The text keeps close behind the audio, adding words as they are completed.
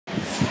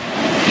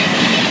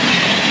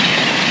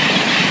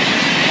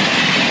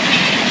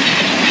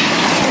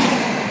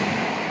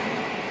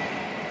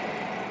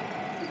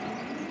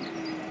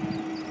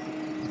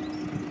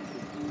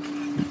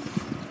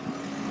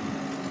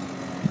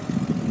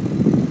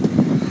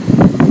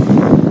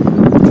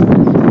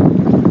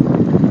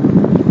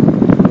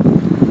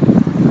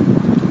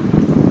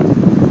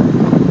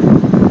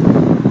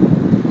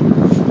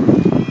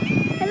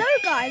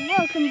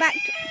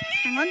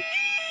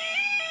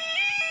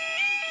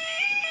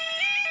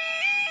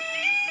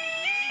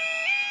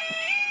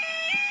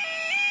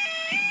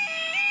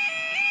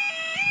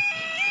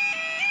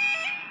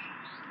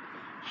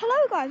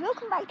guys,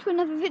 welcome back to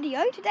another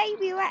video. Today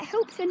we are at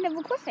Helpston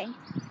level crossing,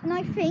 and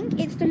I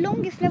think it's the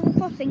longest level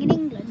crossing in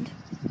England.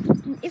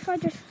 And if I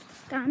just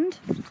stand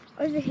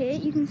over here,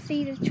 you can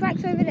see the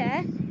tracks over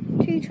there,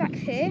 2 tracks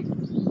here.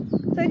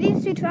 So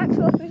these 2 tracks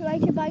are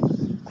operated by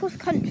Cross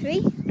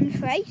Country and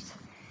Freight,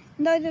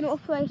 and those are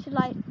operated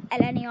like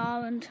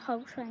LNER and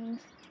Hull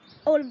Trains,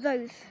 all of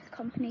those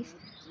companies.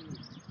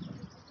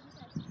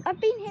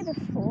 I've been here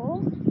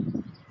before,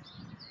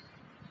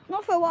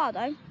 not for a while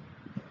though.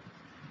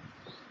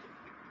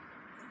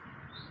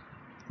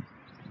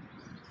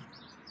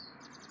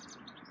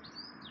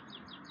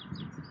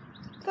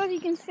 So as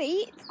you can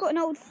see, it's got an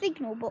old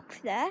signal box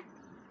there,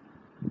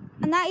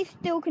 and that is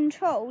still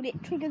controlled.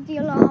 It triggers the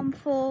alarm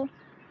for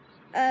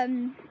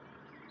the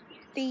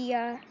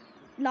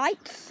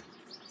lights,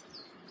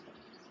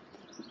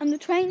 and the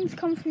trains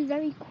come through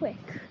very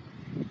quick.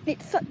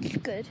 It's so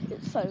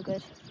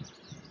good.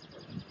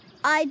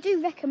 I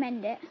do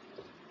recommend it.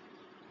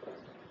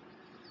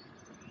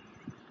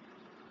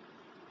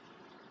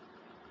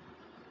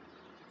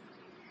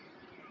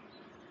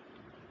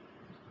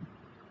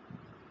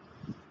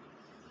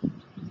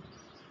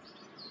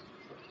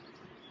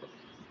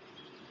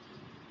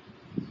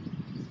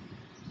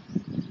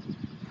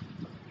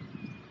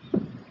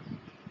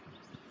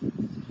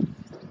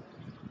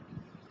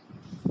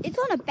 It's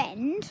on a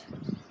bend,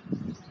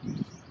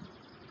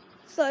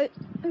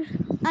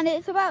 and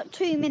it's about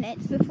 2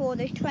 minutes before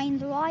the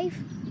trains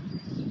arrive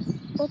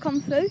or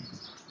come through.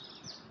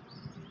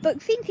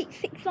 But since it's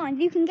 6 lines,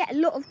 you can get a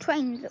lot of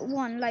trains at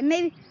one. Like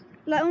maybe,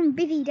 like on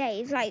busy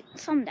days, like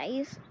some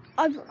days,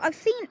 I've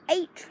seen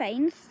 8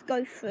 trains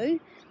go through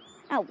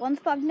at once,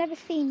 but I've never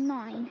seen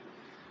 9.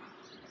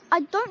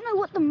 I don't know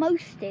what the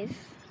most is.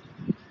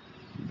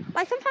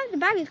 Like sometimes the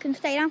barriers can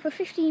stay down for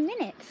 15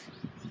 minutes.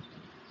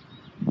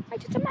 I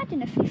just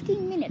imagine a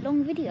 15-minute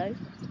long video.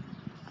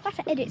 I'll have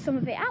to edit some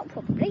of it out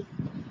probably.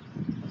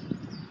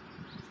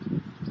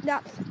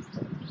 That's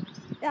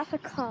a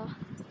car.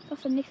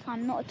 That's a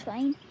Nissan, not a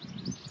train.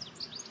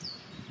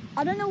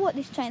 I don't know what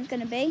this train's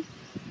going to be.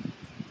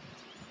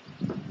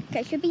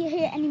 Okay, should be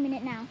here any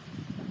minute now.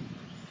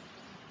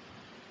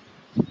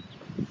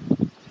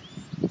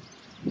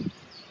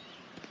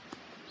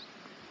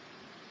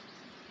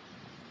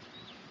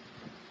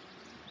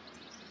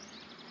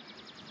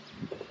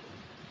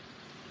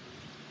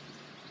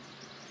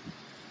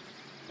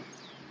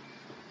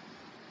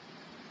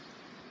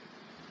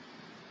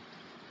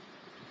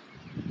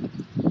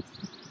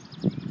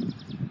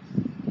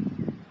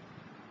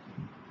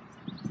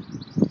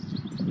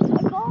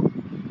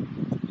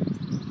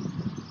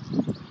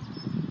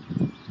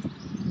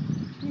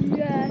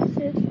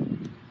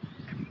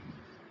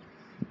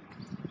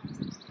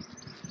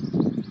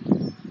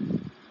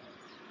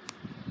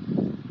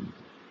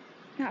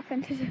 That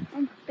fence is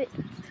a bit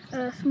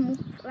small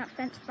for that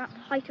fence, about the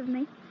height of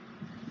me.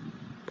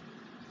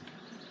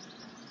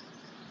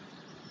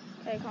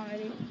 So you can't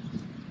really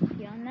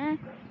see on there.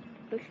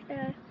 Bush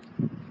there.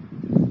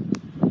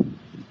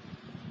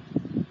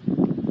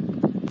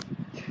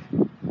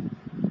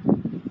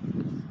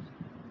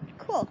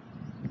 Cool.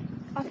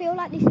 I feel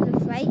like this is a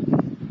freight.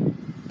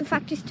 The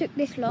fact this took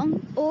this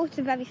long, or it's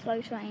a very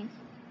slow train.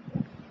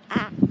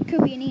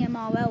 Could be an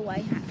EMR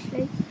railway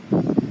actually.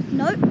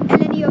 No,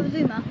 LNER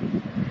Zoomer.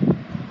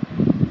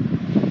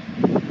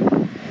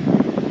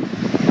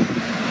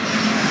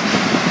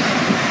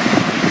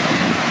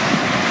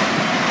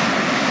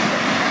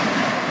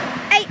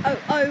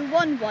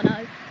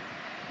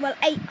 Well,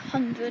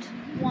 800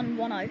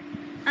 110,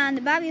 and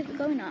the barriers are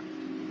going up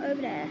over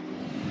there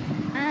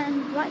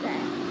and right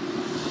there.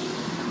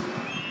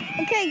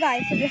 Okay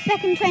guys, so the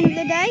second train of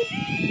the day.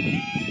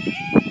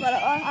 Well,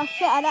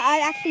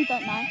 I actually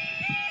don't know.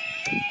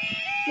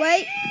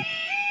 Wait,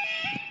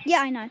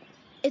 yeah, I know,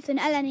 it's an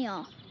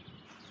LNER.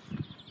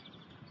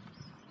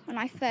 When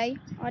I say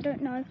I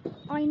don't know,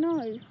 I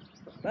know.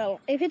 Well,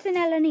 if it's an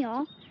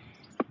LNER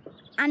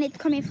and it's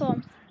coming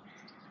from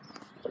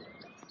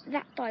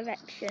that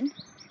direction,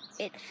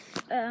 it's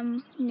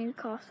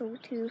Newcastle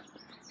to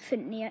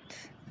St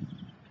Neots.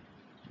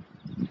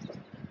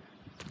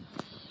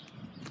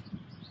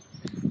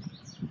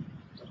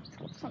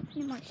 Got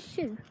something in my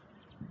shoe.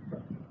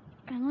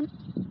 Hang on.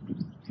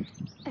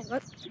 There we go.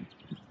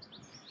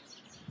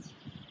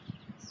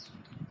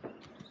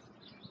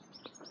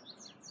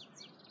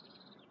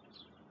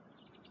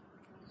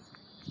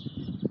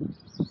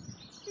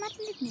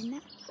 Imagine living in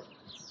that.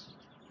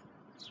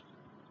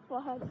 What I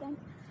heard then.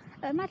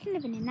 Imagine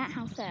living in that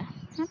house there.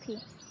 Happy.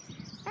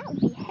 That would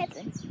be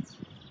heaven.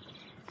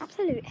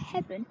 Absolute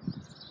heaven.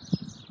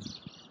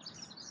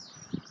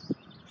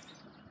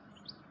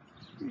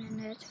 And then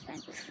there's a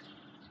fence.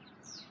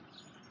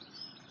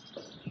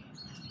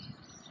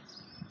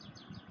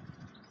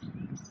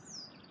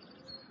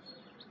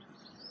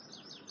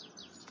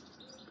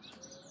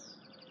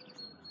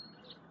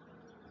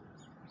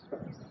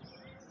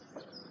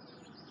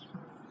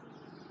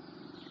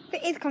 If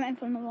it is coming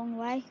from the wrong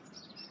way,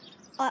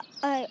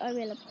 I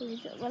will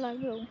apologise. Well, I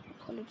will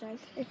apologise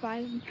if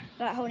I'm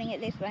like holding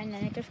it this way and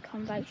then it just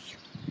comes out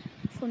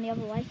from the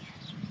other way.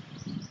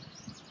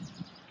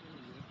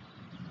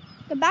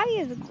 The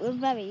barriers are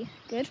very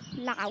good.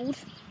 Loud.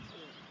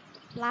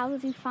 Loud,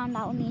 as we found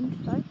out on the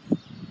intro.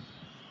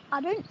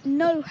 I don't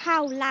know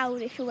how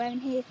loud if you're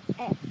wearing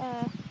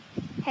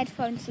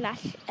headphones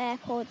 /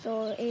 AirPods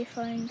or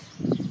earphones.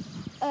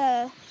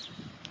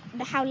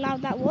 How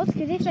loud that was,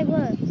 because if they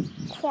were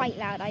quite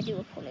loud, I do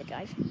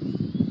apologise.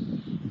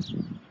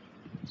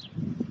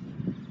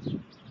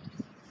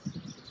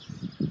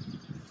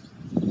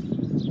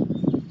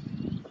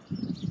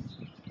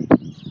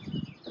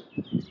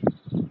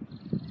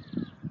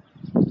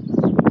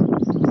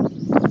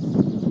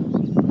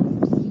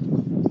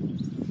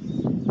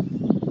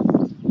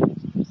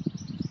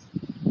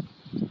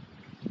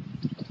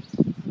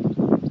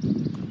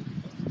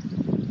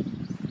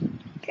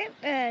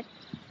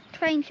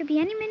 Train should be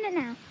any minute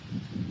now.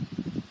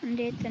 And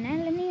it's an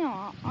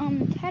LNER,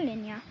 I'm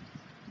telling ya.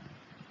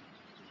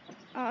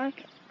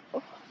 Okay.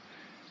 Oh,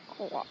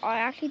 cool. I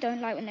actually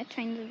don't like when the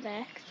trains are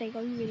there because they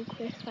go really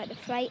quick, like the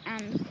freight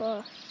and the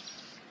cross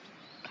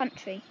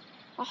country.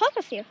 I hope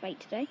I see a freight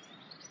today.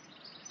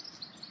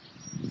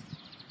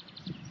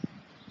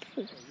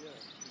 Ooh.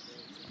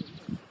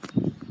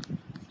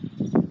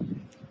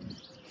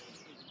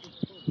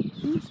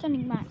 I'm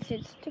standing back because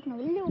it's taking a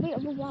little bit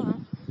of a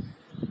while.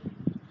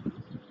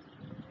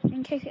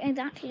 In case it ends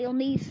actually on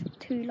these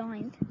two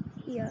lines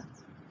here.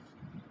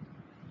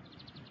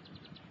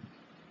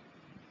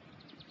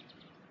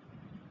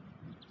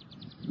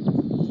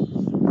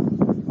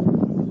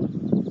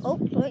 Oh,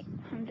 sorry,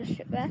 I'm just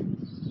shit there.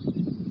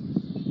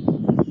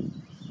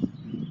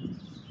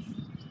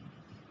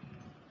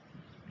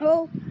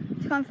 Oh,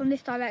 it's coming from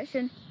this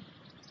direction.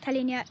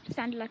 Telling you, it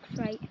sounded like a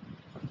freight.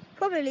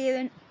 Probably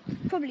isn't.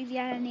 Probably the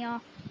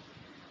LNER,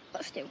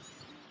 but still.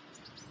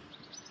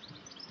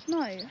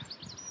 No.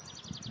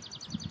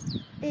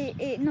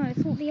 No,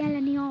 it's not the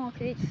LNER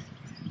because it's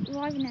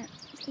arriving at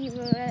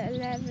either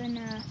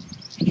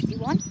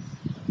 11:51.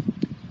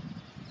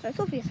 So it's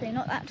obviously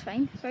not that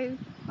train, so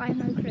I have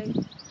no clue.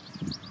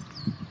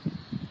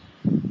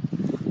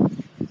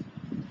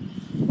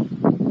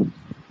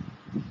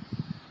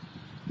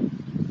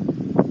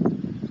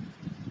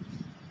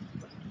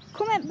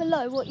 Comment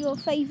below what your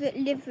favourite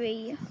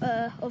livery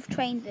of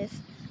trains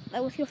is.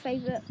 Like, what's your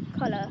favourite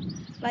colour?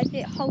 Like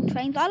the whole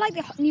trains. I like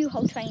the new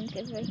whole trains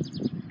livery.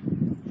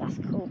 That's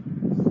cool.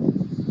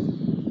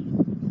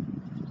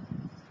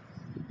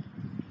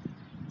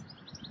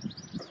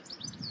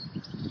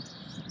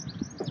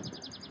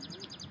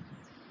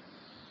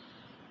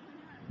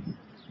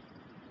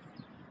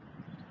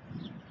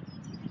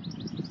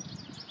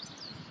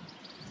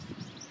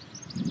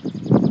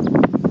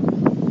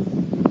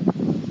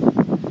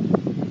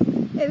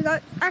 There we go.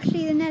 It's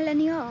actually an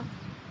LNER.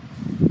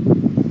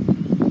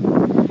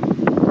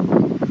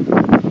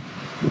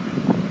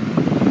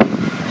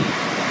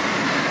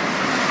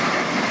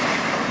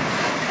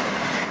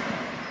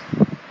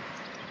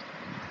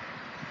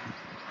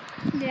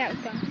 Yeah, it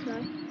was done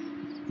slow.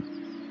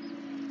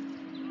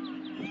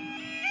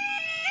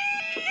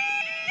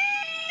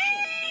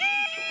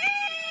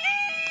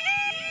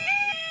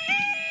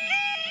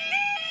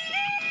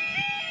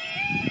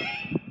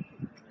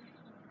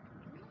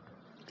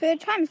 So the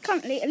time is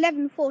currently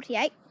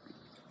 11:48.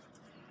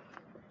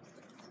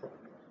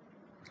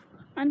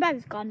 And the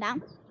battery's gone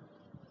down.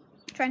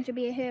 The train should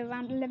be here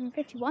around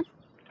 11:51.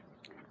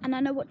 And I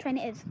know what train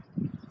it is.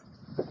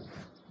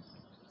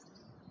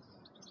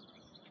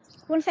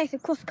 I want to say it's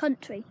across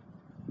country.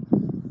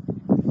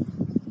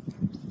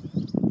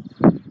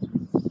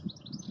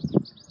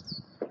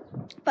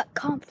 But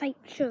can't say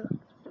for sure.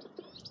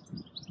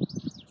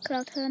 Because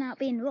I'll turn out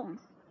being wrong.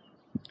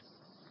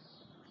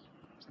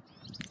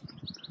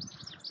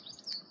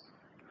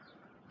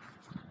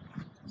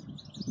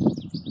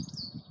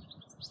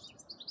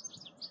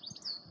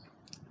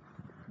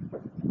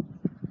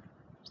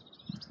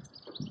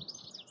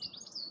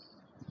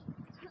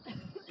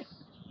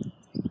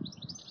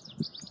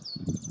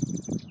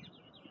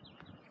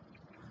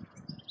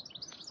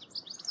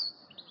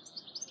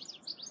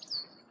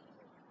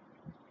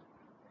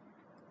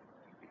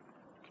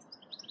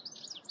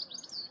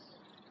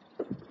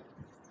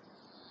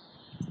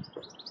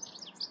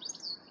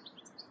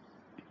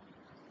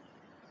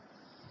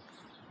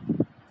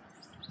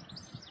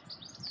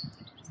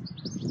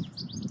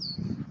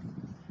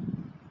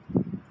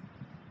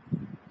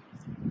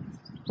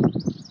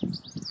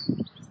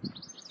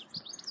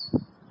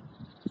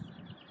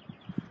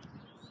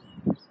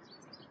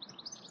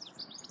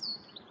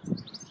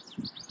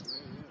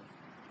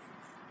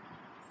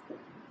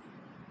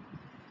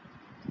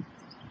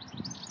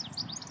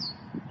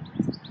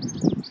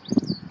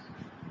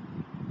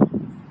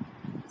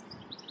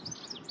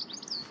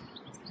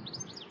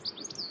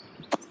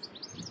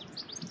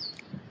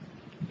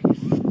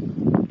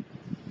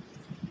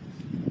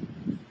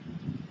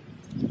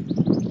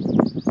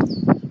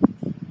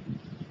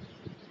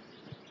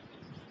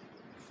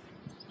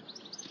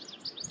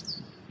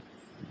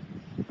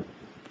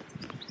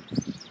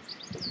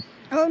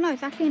 Oh no,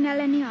 it's actually an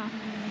LNER.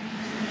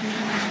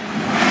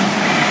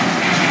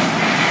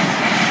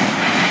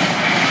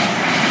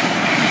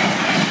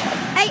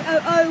 Hey, oh.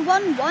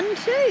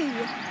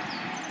 800112.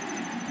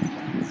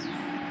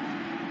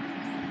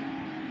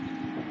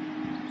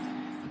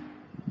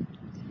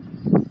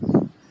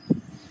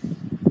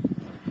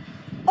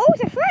 Oh,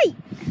 it's a freight.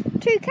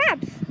 2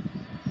 cabs.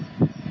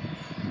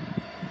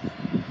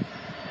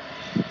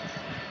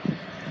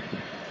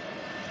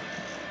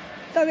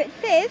 So it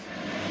says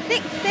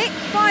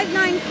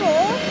 66594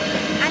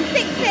 and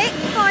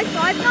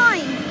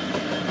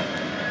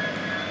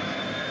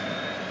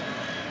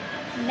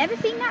 66559. Never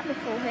seen that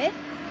before here.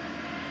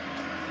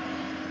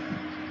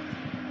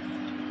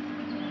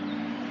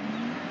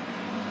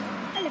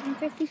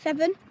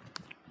 $11.57.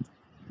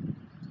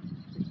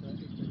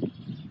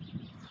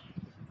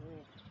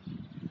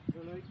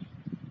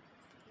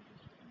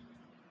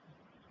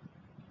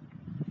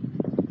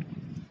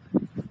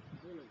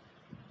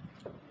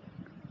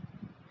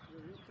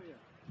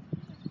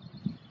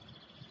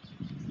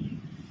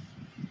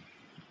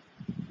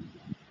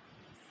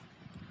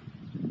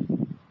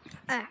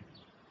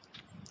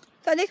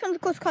 So this one's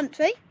cross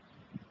country.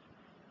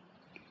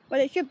 Well,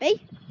 it should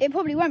be. It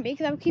probably won't be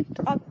because I've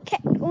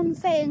kept on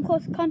saying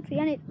cross country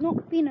and it's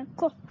not been a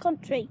cross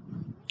country.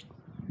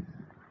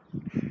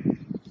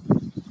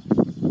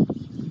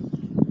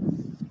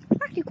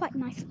 Actually, quite a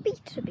nice speed,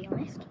 to be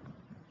honest.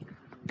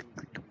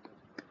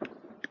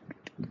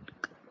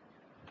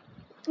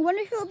 I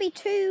wonder if it'll be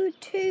two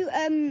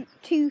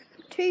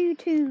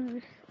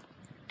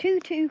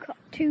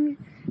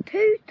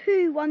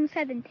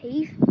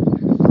 170s.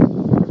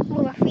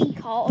 Or a 3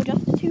 car, or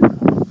just a 2 car.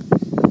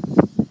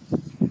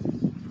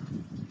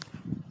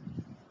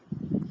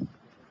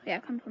 Yeah,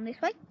 it comes from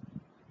this way.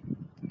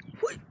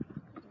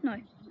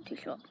 No, too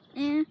short.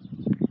 Yeah.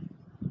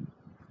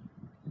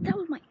 That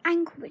was my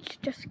ankle which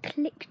just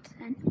clicked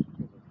then.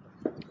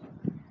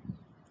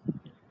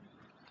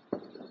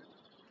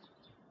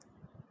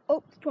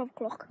 Oh, it's 12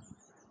 o'clock.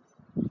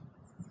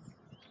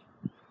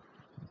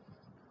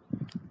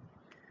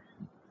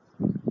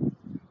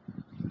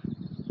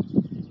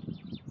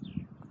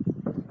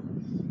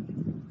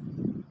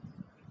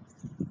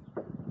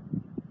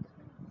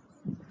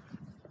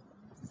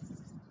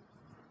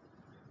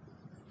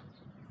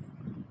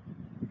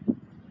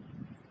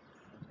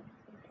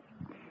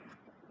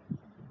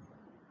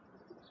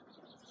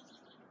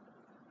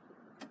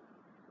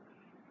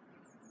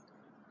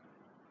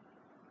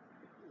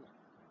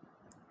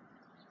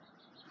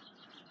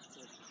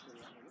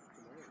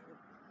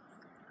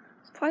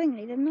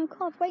 Surprisingly, there's no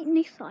cars waiting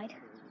this side.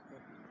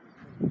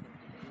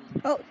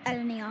 Oh,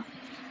 LNER.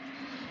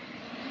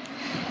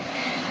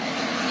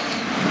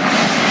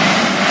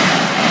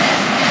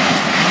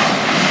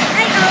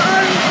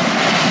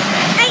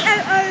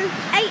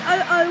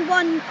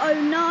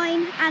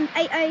 $800-109 and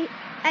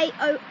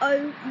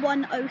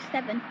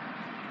 $800-107.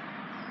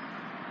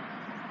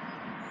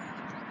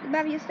 The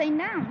barrier's staying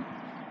down.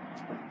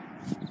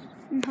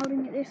 I'm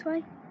holding it this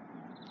way.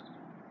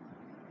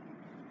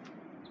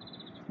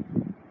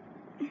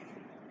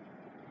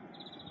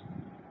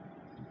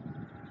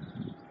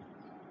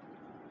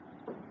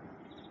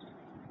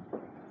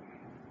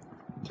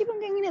 Keep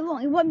on getting it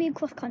wrong. It won't be a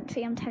cross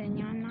country, I'm telling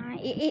you.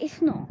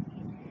 It's not.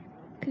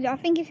 Because I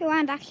think it's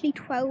around actually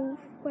 12.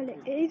 Well,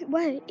 it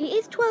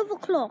is 12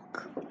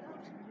 o'clock.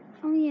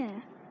 Oh,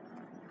 yeah.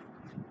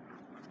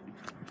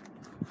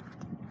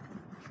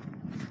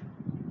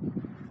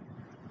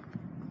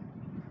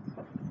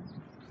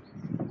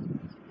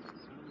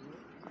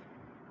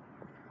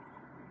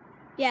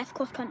 Yes,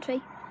 cross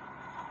country.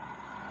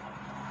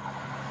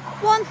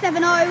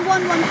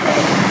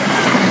 170113.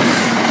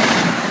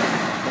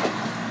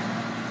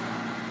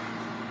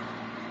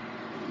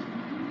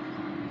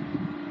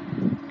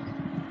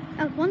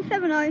 That was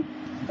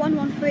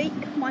 170113.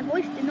 If my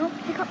voice did not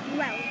pick up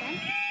well then.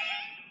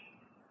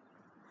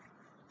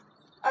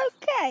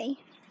 Okay.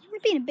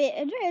 It's been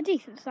a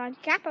decent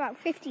sized gap,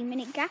 about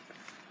 15-minute gap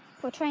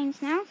for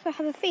trains now. So I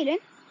have a feeling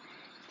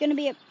it's going to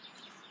be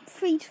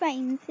 3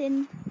 trains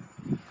in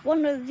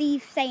one of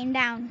these staying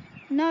down.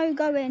 No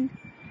going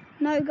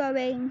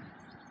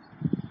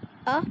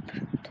up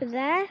to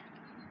there.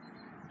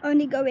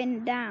 Only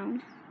going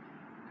down.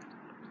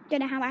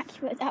 Don't know how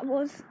accurate that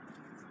was.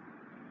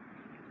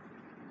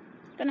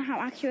 But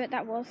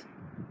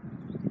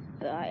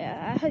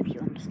I hope you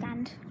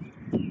understand.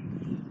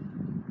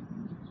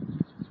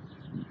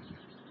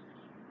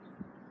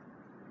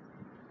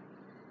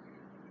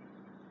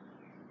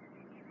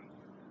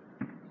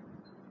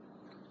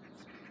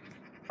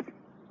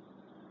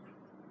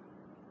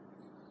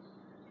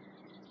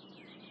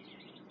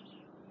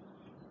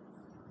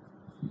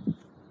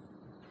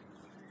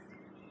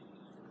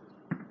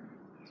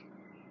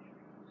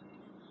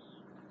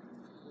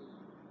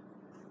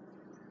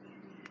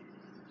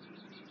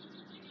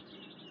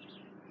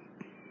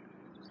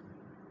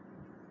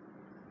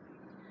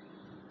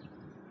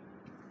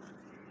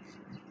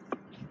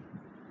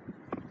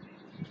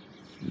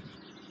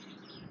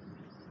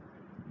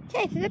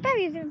 Okay, so the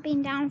barriers have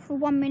been down for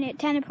 1 minute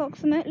 10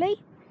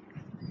 approximately.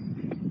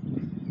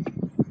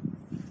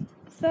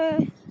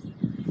 So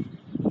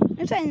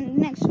the train's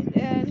going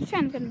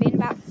to be in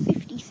about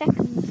 50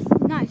 seconds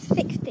No,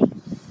 60.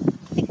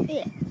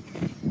 60.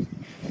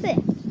 Bit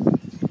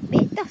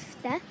of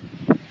dust there.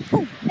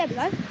 Oh, there we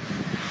go.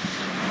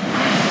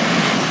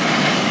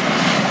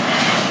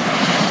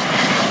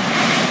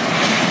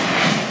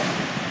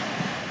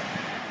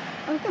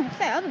 I was going to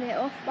say I was a bit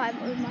off by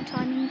my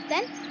timings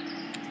then.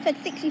 Said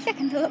 60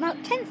 seconds, or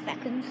about 10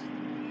 seconds.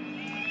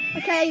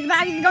 Okay, the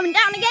battery's going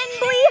down again,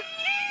 boy.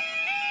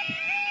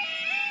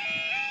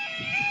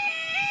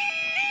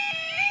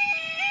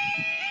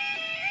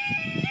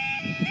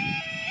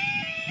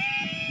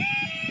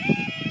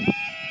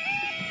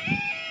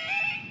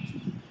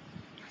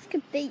 That's a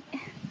good beat. I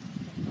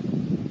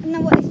don't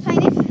know what this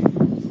train is.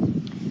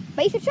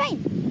 But it's a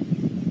train.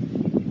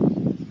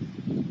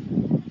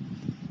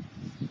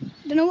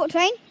 Don't know what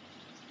train.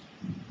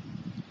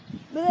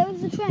 But there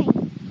was a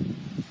train.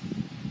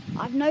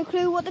 I've no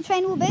clue what the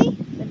train will be,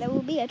 but there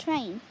will be a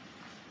train.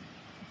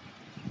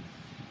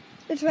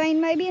 The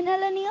train may be an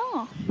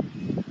LNER,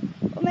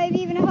 or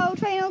maybe even a whole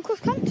train across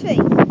country,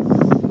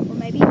 or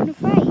maybe even a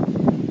freight.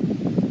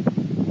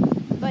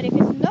 But if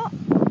it's not,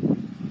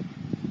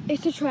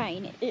 it's a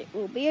train. It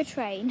will be a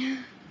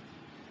train.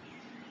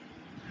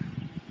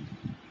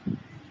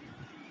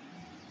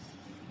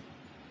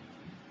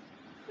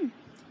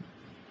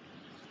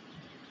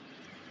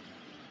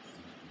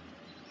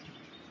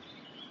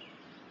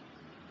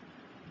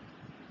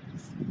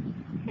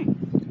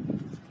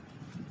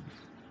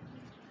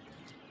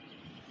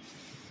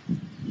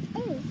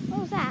 What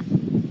was that?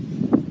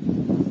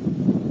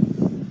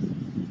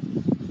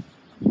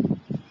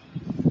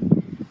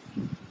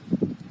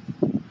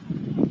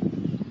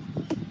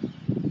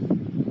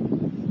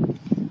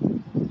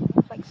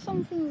 Like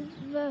something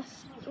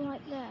reversed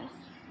right there.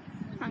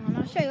 Hang on,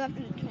 I'll show you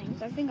after the train,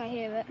 so I think I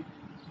hear it.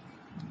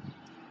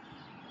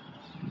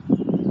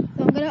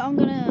 So I'm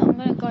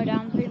gonna go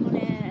down, zoom on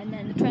it, and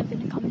then the train's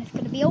gonna come and it's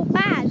gonna be all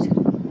bad.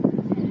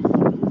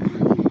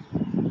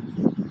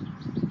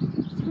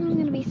 I'm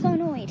gonna be so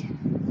annoyed.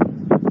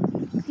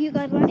 You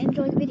guys won't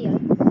enjoy the video.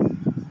 And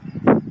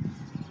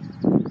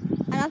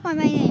that's my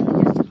main aim,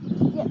 is just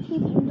to get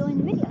people enjoying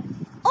the video.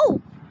 Oh!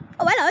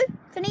 Oh hello!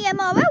 It's an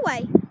EMR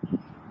railway.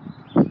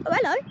 Oh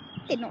hello!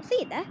 Did not see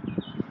it there.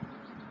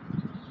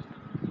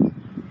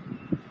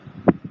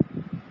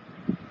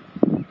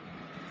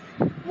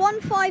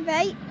 One five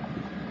eight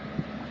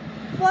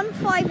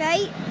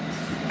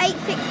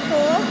 864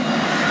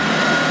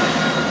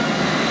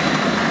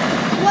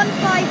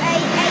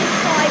 158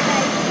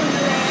 858 from the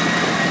rear.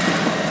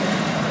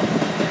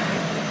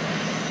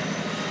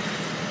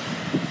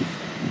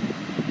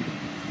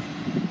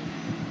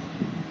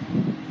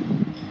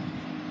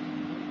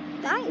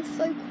 That is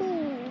so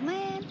cool,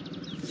 man.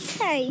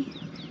 Okay.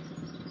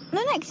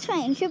 The next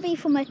train should be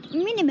from a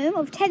minimum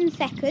of 10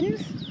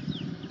 seconds.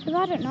 Because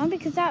I don't know,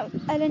 because that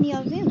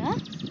LNER Zoomer.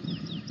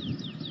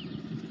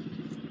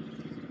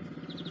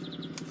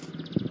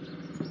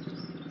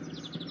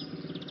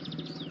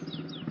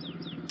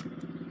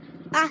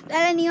 Ah,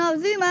 LNER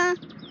Zoomer.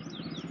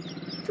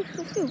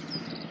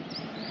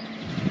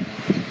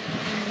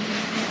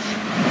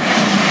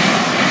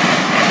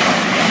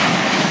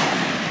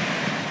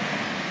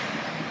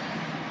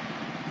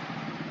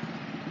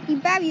 The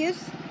barriers,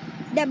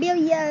 they're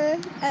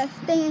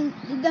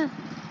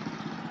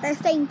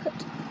staying put.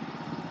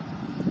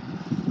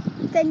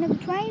 Staying of the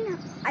train?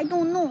 I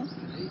don't know.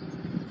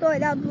 Sorry,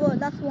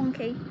 that's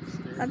wonky.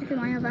 That's because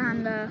my other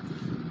hand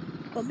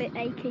got a bit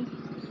achy.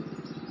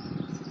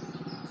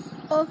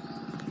 Oh,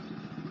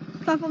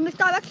 come from this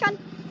direction.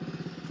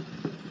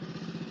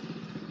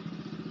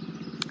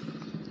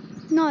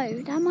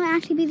 No, that might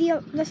actually be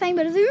the same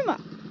as a Zoomer.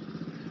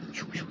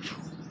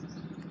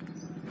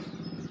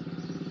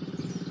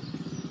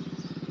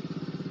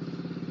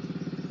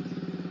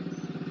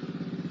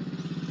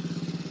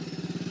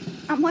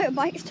 That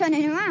motorbike's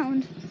turning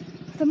around.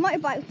 The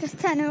motorbike's just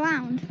turning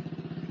around.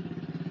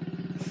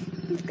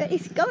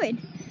 It's going.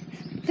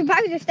 The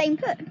barriers are staying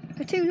put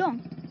for too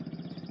long.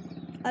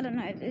 I don't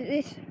know.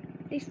 This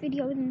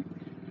video isn't.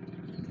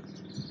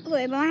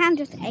 Sorry, but my hand's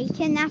just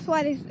aching. That's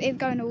why it's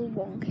going all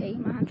wonky.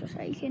 My hand's just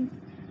aching.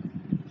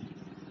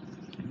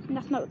 And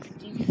that's no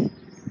excuse.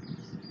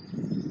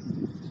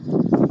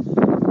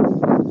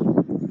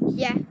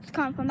 Yeah, it's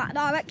coming from that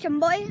direction,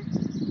 boy.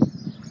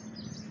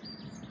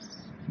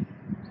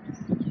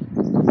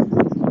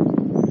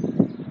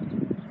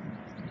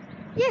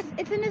 Yes,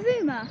 it's an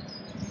Azuma.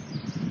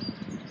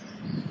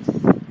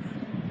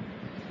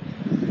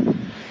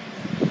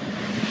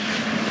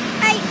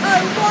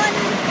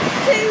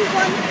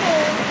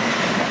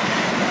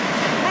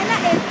 And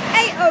that is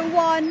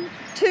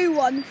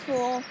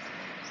 801214.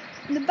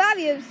 The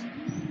barriers,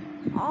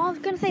 I was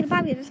going to say the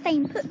barriers are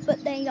staying put,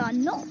 but they are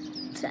not.